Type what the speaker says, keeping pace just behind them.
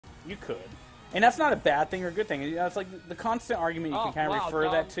You could. And that's not a bad thing or a good thing. You know, it's like the constant argument you can kind of refer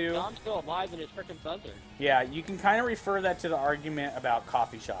that to. Dom's still alive in his frickin' thunder. Yeah, you can kind of refer that to the argument about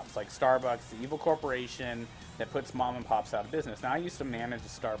coffee shops, like Starbucks, the evil corporation that puts mom and pops out of business. Now, I used to manage a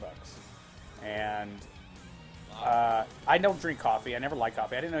Starbucks, and I don't drink coffee. I never liked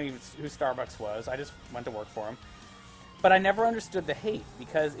coffee. I didn't know who Starbucks was. I just went to work for him. But I never understood the hate,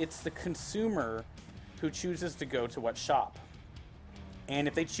 because it's the consumer who chooses to go to what shop. And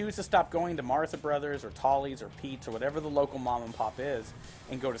if they choose to stop going to Martha Brothers or Tolly's or Pete's or whatever the local mom and pop is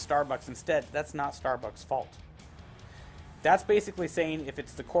and go to Starbucks instead, that's not Starbucks' fault. That's basically saying if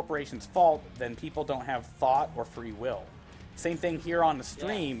it's the corporation's fault, then people don't have thought or free will. Same thing here on the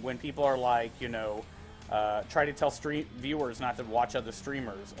stream when people are like, you know, try to tell viewers not to watch other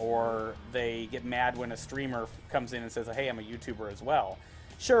streamers, or they get mad when a streamer comes in and says, hey, I'm a YouTuber as well.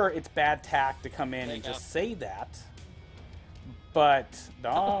 Sure, it's bad tact to come in and just say that. But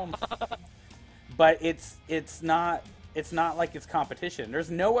but it's not like it's competition. There's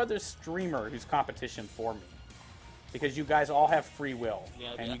no other streamer who's competition for me, because you guys all have free will,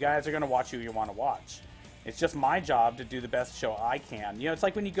 and you guys are gonna watch who you want to watch. It's just my job to do the best show I can. You know, it's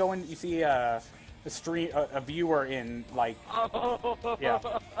like when you go and you see a viewer in like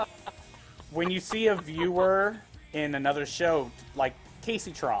when you see a viewer in another show like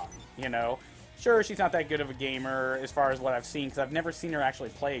Casey Tron, you know. Sure, she's not that good of a gamer as far as what I've seen, because I've never seen her actually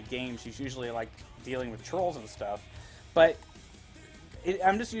play a game. She's usually like dealing with trolls and stuff. But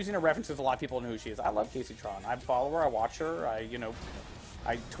I'm just using a reference because a lot of people know who she is. I love Casey Tron. I follow her. I watch her. I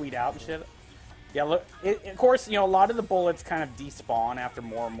tweet out and shit. Yeah, look. Of course, you know, a lot of the bullets kind of despawn after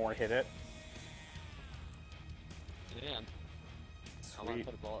more and more hit it. Damn. I want to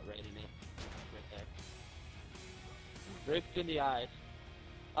put a bullet right in it. Right there. Ripped in the eyes.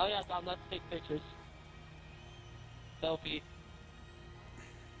 Oh yeah, Dom, let's take pictures. Selfie.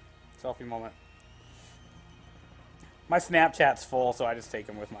 Selfie moment. My Snapchat's full, so I just take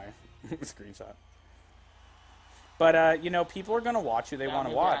them with my screenshot. But, you know, people are going to watch who they want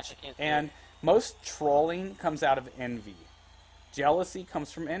to watch. And most trolling comes out of envy. Jealousy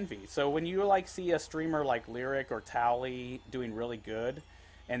comes from envy. So when you, like, see a streamer like Lyric or Towley doing really good,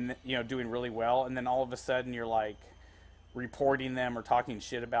 and, you know, doing really well, and then all of a sudden you're, like, reporting them or talking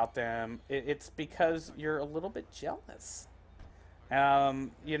shit about them, it's because you're a little bit jealous.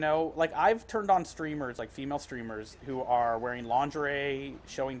 You know, like I've turned on streamers, like female streamers, who are wearing lingerie,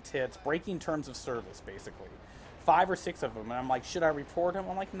 showing tits, breaking terms of service, basically. 5 or 6 of them, and I'm like, should I report them?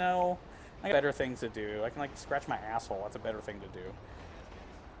 I'm like, no, I got better things to do. I can like scratch my asshole. That's a better thing to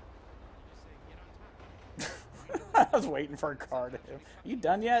do. I was waiting for a car to hit. Are you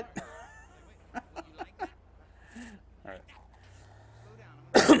done yet?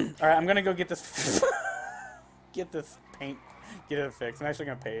 Alright, I'm gonna go get this get this paint, get it fixed. I'm actually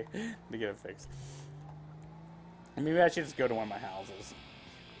gonna pay to get it fixed. Maybe I should just go to one of my houses.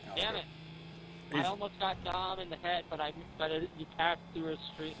 Damn it! I almost got Dom in the head, but you passed through a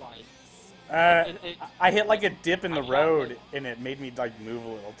street light. I hit like a dip in the road, and it made me like move a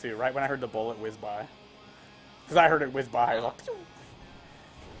little too. Right when I heard the bullet whiz by, because I heard it whiz by. I was like, pew!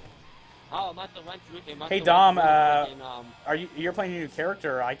 Oh, must have went through. Hey Dom, you're playing a new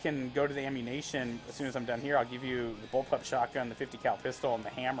character. I can go to the ammunition as soon as I'm done here. I'll give you the bullpup shotgun, the 50 cal pistol, and the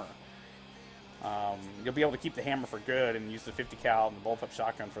hammer. You'll be able to keep the hammer for good and use the 50 cal and the bullpup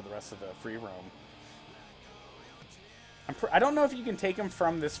shotgun for the rest of the free roam. I don't know if you can take them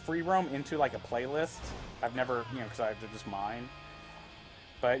from this free roam into like a playlist. I've never, you know, because they're just mine.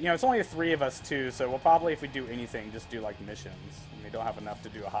 But, you know, it's only the 3 of us, too, so we'll probably, if we do anything, just do, like, missions. And we don't have enough to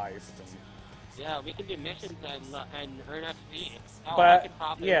do a heist. And... yeah, we can do missions and earn XP. Oh, but, I can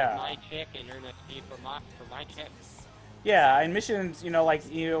pop in yeah. my chick and earn XP for my chick. Yeah, and missions, you know,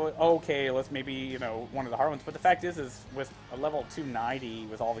 like, you know, okay, let's maybe, you know, one of the hard ones. But the fact is with a level 290,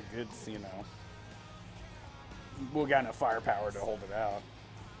 with all the goods, you know, we'll got enough firepower to hold it out.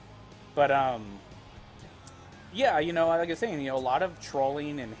 But, yeah, you know, like I was saying, you know, a lot of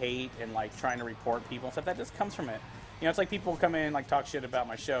trolling and hate and, like, trying to report people and stuff, that just comes from it. You know, it's like people come in and, like, talk shit about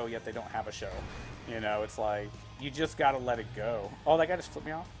my show, yet they don't have a show. You know, it's like, you just gotta let it go. Oh, that guy just flipped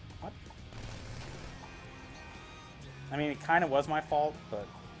me off? What? I mean, it kind of was my fault, but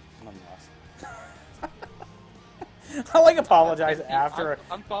nonetheless. I, like, apologize after...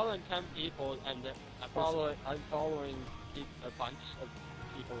 I'm following 10 people, and I'm following a bunch of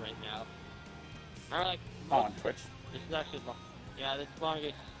people right now. I'm like... on Twitch. This is actually, yeah, this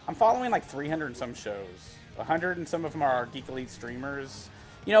longest. I'm following like 300 and some shows. 100 and some of them are Geek Elite streamers.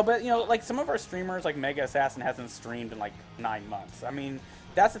 You know, but, you know, like some of our streamers, like Mega Assassin hasn't streamed in like 9 months. I mean,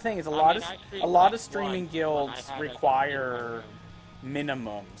 that's the thing is a lot of streaming guilds require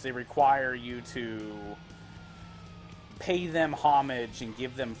minimums. They require you to pay them homage and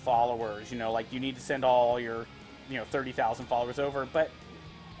give them followers. You know, like you need to send all your, 30,000 followers over. But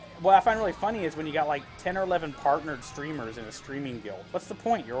what I find really funny is when you got like 10 or 11 partnered streamers in a streaming guild. What's the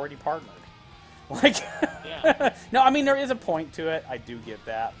point? You're already partnered. Like, yeah. No, I mean, there is a point to it. I do get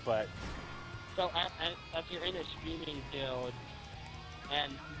that, but... So, if you're in a streaming guild,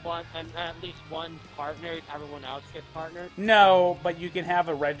 and at least one partnered, everyone else gets partnered? No, but you can have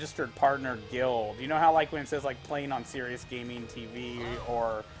a registered partner guild. You know how, like, when it says, like, playing on Serious Gaming TV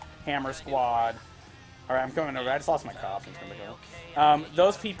or Hammer Squad... Alright, I'm coming over. I just lost my cough.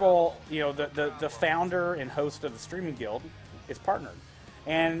 Those people, the founder and host of the streaming guild is partnered.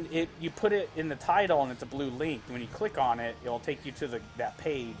 And you put it in the title, and it's a blue link. When you click on it, it'll take you to that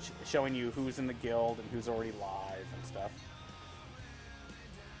page showing you who's in the guild and who's already live and stuff.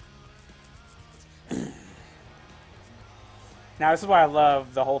 Now, this is why I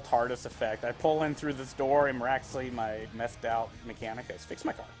love the whole TARDIS effect. I pull in through this door, and miraculously, my messed out mechanic has fixed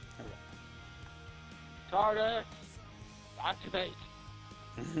my car. There we go. TARDIS! Activate!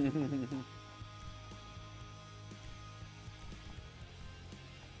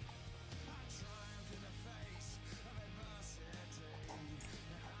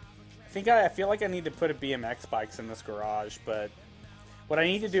 I feel like I need to put a BMX bikes in this garage, but what I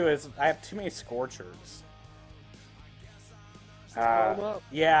need to do is I have too many Scorchers.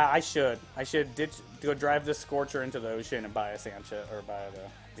 Yeah, I should. Go drive this Scorcher into the ocean and buy a Sanchez or buy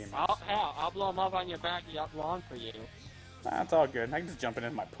the BMX. I'll blow them up on your backyard lawn for you. That's all good. I can just jump it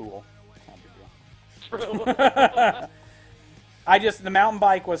in my pool. Not a big deal. True. The mountain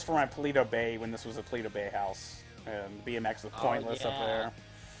bike was for my Paleto Bay when this was a Paleto Bay house, and BMX was pointless up there.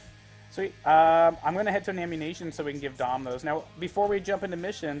 Sweet. I'm going to head to an ammunition so we can give Dom those. Now, before we jump into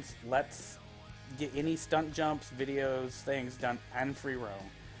missions, let's get any stunt jumps, videos, things done and free roam.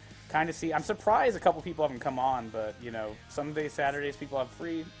 Kind of see. I'm surprised a couple people haven't come on, but, some days, Saturdays, people have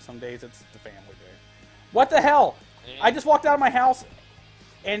free. Some days it's the family day. What the hell? I just walked out of my house,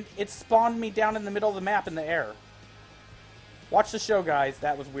 and it spawned me down in the middle of the map in the air. Watch the show, guys.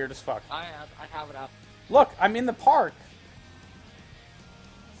 That was weird as fuck. I have it up. Look, I'm in the park.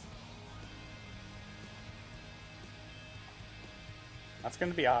 That's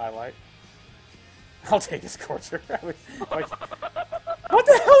going to be a highlight. I'll take a Scorcher. What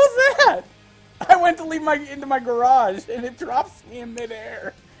the hell is that? I went to leave into my garage, and it drops me in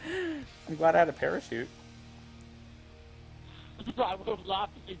midair. I'm glad I had a parachute. I would have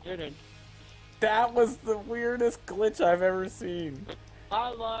laughed if you didn't. That was the weirdest glitch I've ever seen.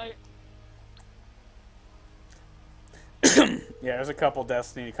 Highlight. Yeah, there's a couple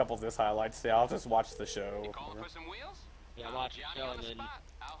Destiny, a couple of this highlights. Yeah, I'll just watch the show. You calling for some wheels? Yeah, watch the show and then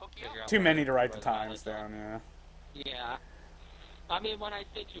figure out Too many to write the times down, yeah. Yeah. I mean, when I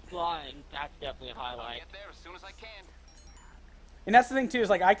think you flying, that's definitely a highlight. I'll get there as soon as I can. And that's the thing, too, is,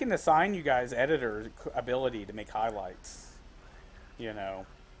 like, I can assign you guys editor ability to make highlights.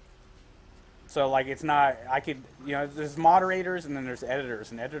 So, like, it's not, there's moderators and then there's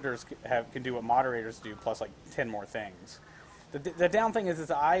editors, and editors can do what moderators do plus, like, 10 more things. The down thing is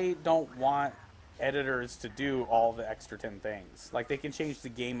I don't want editors to do all the extra 10 things. Like, they can change the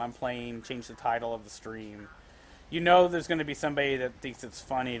game I'm playing, change the title of the stream. There's going to be somebody that thinks it's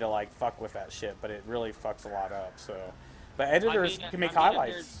funny to, like, fuck with that shit, but it really fucks a lot up, so. But editors can make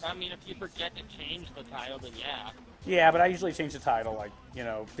highlights. If you forget to change the title, then yeah. Yeah, but I usually change the title, like,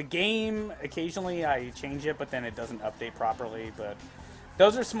 the game, occasionally I change it, but then it doesn't update properly, but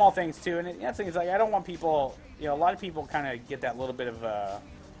those are small things, too, and the thing is, like, I don't want people, a lot of people kind of get that little bit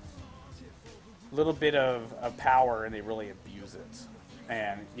of power, and they really abuse it,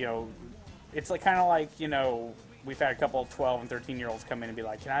 and, it's like, kind of like, we've had a couple of 12 and 13-year-olds come in and be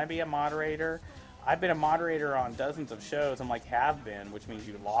like, can I be a moderator? I've been a moderator on dozens of shows. I'm like, have been, which means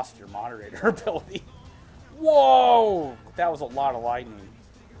you lost your moderator ability. Whoa! That was a lot of lightning.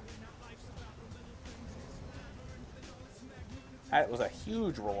 That was a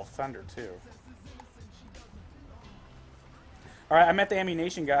huge roll of thunder, too. Alright, I'm at the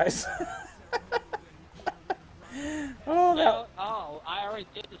ammunition, guys. I already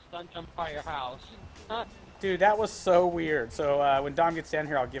did the stunt jump by your house. Huh. Dude, that was so weird. So, when Dom gets down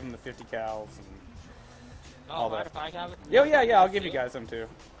here, I'll give him the 50 cals. And all that. If I have it? Yeah, I'll give you guys them, too.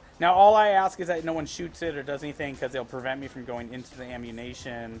 Now, all I ask is that no one shoots it or does anything, because they'll prevent me from going into the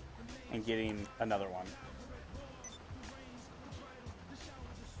ammunition and getting another one.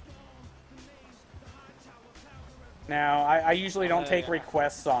 Now, I usually don't take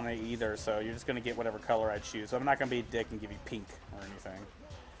requests on it either, so you're just going to get whatever color I choose. So I'm not going to be a dick and give you pink or anything.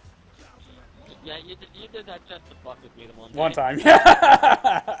 Yeah, you did that just to fuck with me the one day. One time,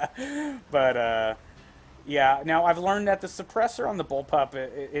 yeah. But, yeah, now I've learned that the suppressor on the bullpup,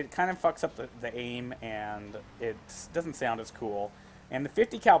 it kind of fucks up the aim, and it doesn't sound as cool. And the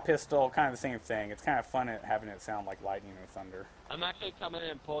 50 cal pistol, kind of the same thing. It's kind of fun at having it sound like lightning or thunder. I'm actually coming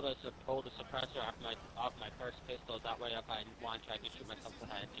in and pull the suppressor off my first pistol. That way, if I want to try to shoot myself in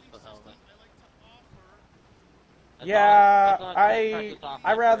the head, just for the hell of it. Yeah,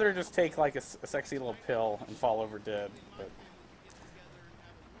 I rather just take like a sexy little pill and fall over dead, but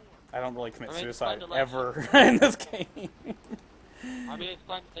I don't really commit suicide ever in this game. I mean,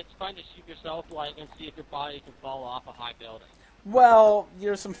 it's fun to shoot yourself like and see if your body can fall off a high building. Well,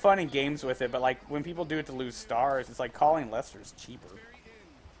 there's some fun in games with it, but like when people do it to lose stars, it's like calling Lester's cheaper.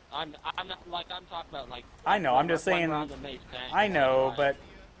 I'm not like I'm talking about like. I know. I'm just saying. I know, but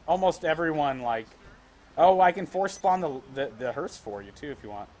almost everyone like. Oh, I can force spawn the hearse for you too if you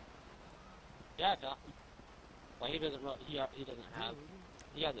want. Yeah, no. Well, he doesn't. He doesn't have.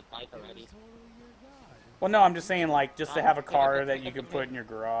 He has a bike already. Well, no, I'm just saying like just to have a car that you can put in your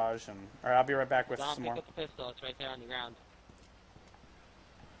garage and. All right, I'll be right back with some more. Pick up the pistol. It's right there on the ground.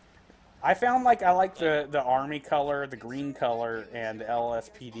 I found like I like the army color, the green color, and the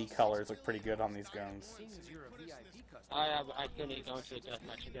LSPD colors look pretty good on these guns. I still need to go into a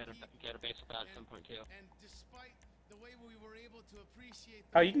deathmatch and get a basic gun at some point too.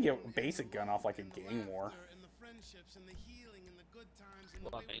 Oh, you can get a basic gun off like a gang war.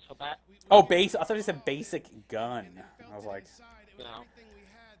 What, baseball bat? Oh, base! I thought you said basic gun. I was like, no.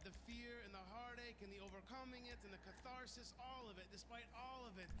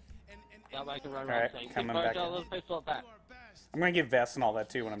 That way I can run around saying, coming back. I'm gonna get vests and all that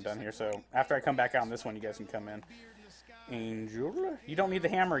too when I'm done here. So after I come back out on this one, you guys can come in. Angel, you don't need the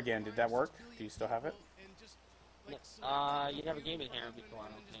hammer again. Did that work? Do you still have it? You never gave me the hammer before,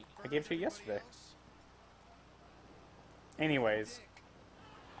 I don't think. I gave it to you yesterday. Anyways,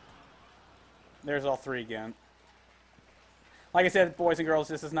 there's all three again. Like I said, boys and girls,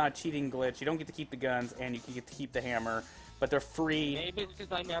 this is not a cheating glitch. You don't get to keep the guns, and you get to keep the hammer, but they're free. Maybe it's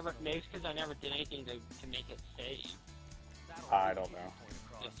because I never did anything to make it safe. I don't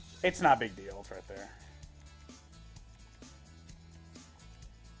know. It's not a big deal. It's right there.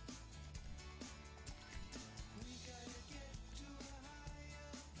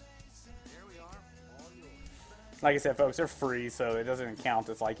 Like I said, folks, they're free, so it doesn't count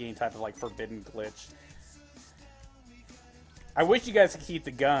as like any type of like forbidden glitch. I wish you guys could keep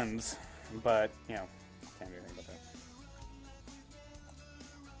the guns, but you know, can't do anything about that.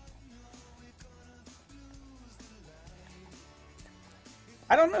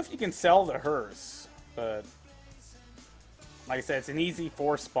 I don't know if you can sell the hearse, but like I said, it's an easy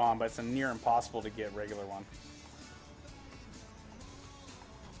force spawn, but it's a near impossible to get a regular one.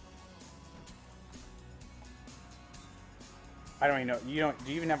 I don't even know. Do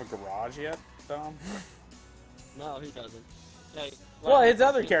you even have a garage yet, Dom? No, he doesn't. Hey, well, his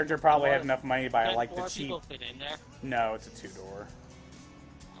other character probably had enough money to buy like the cheap. Fit in there? No, it's a two-door.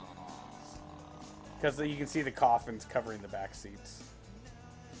 Because you can see the coffins covering the back seats.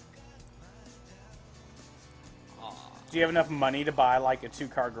 Do you have enough money to buy like a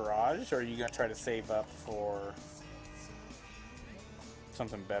two-car garage, or are you gonna try to save up for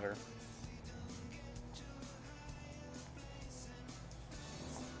something better?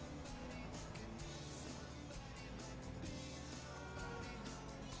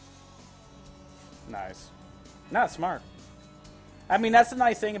 Nice. Not smart. I mean, that's the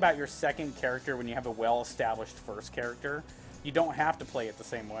nice thing about your second character when you have a well-established first character. You don't have to play it the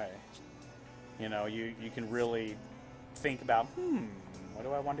same way. You know, you can really think about, what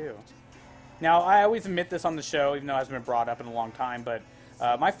do I want to do? Now, I always admit this on the show, even though it hasn't been brought up in a long time, but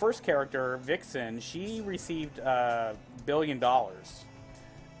my first character, Vixen, she received $1 billion.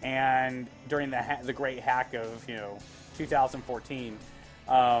 And during the great hack of, 2014,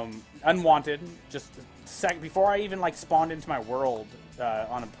 unwanted, just before I even like spawned into my world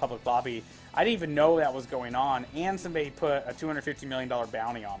on a public lobby, I didn't even know that was going on, and somebody put a $250 million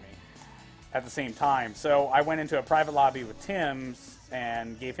bounty on me at the same time. So I went into a private lobby with Tim's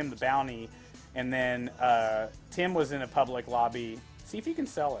and gave him the bounty, and then Tim was in a public lobby. See if you can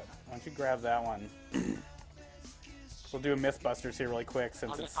sell it. Why don't you grab that one? We'll do a Mythbusters here really quick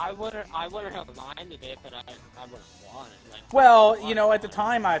since I wouldn't have minded it, but I wouldn't want it. Like, well, at the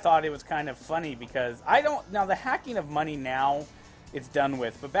time I thought it was kind of funny because now the hacking of money now it's done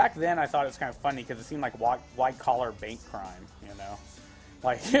with, but back then I thought it was kind of funny because it seemed like white collar bank crime,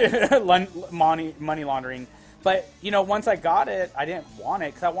 like money laundering. But once I got it, I didn't want it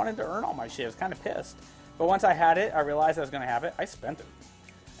because I wanted to earn all my shit. I was kind of pissed. But once I had it, I realized I was going to have it. I spent it.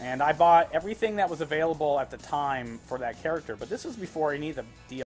 And I bought everything that was available at the time for that character, but this was before any of the DLC